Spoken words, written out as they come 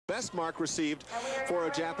best mark received for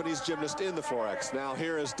a Japanese gymnast in the 4X. Now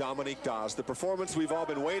here is Dominique Dawes, the performance we've all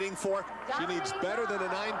been waiting for. She needs better than a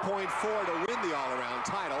 9.4 to win the all-around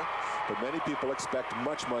title, but many people expect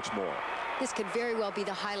much, much more. This could very well be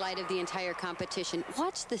the highlight of the entire competition.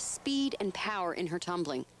 Watch the speed and power in her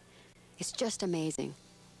tumbling. It's just amazing.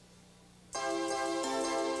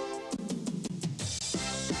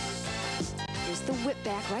 There's the whip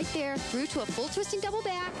back right there, through to a full twisting double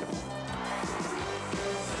back.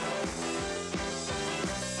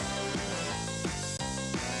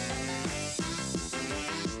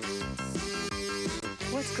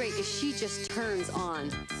 What's great is she just turns on.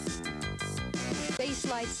 Face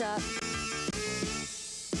lights up.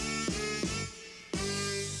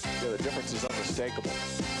 Yeah, the difference is unmistakable.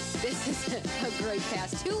 This is a great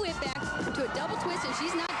pass. 2 whip back to a double twist, and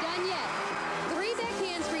she's not done yet. 3 back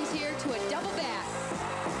handsprings here to a double back.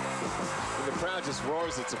 And the crowd just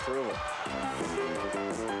roars its approval.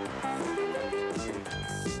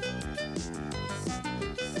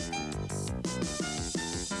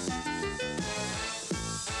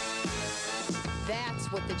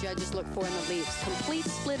 That's what the judges look for in the leaps. Complete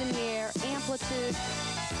split in the air, amplitude.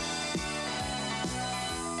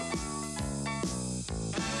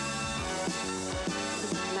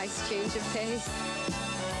 Nice change of pace.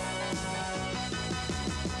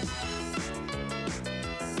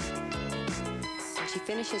 And she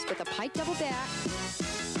finishes with a pike double back.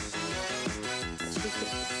 She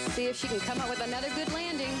can see if she can come up with another good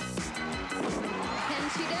landing.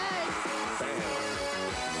 And she does.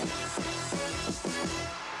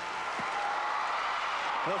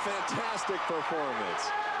 A fantastic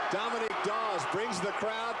performance. Dominique Dawes brings the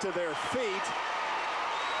crowd to their feet.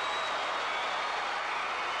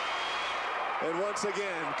 And once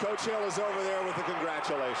again, Coach Hill is over there with the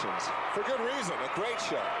congratulations. For good reason, a great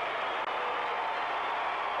show.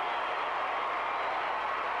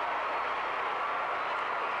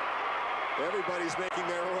 Everybody's making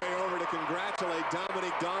their way over to congratulate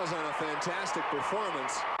Dominique Dawes on a fantastic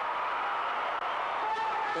performance.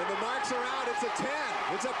 And the marks are out. It's a 10.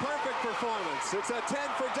 It's a perfect performance. It's a 10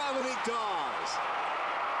 for Dominique Dawes.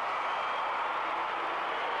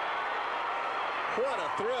 What a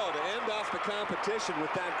thrill to end off the competition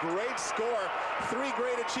with that great score. 3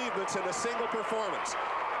 great achievements in a single performance.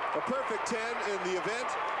 A perfect 10 in the event,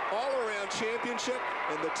 all-around championship,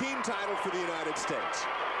 and the team title for the United States.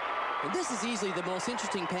 And this is easily the most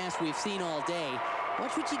interesting pass we've seen all day.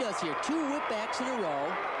 Watch what she does here. 2 whip backs in a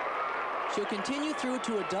row. She'll continue through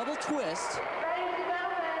to a double twist,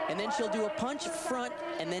 and then she'll do a punch front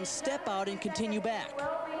and then step out and continue back.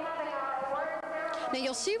 Now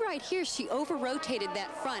you'll see right here, she over-rotated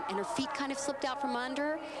that front and her feet kind of slipped out from under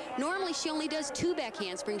her. Normally she only does 2 back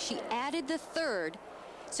handsprings. She added the 3rd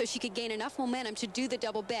so she could gain enough momentum to do the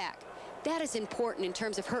double back. That is important in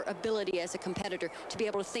terms of her ability as a competitor to be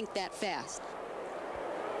able to think that fast.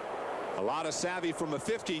 A lot of savvy from a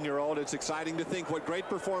 15-year-old. It's exciting to think what great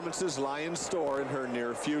performances lie in store in her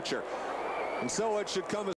near future. And so it should come as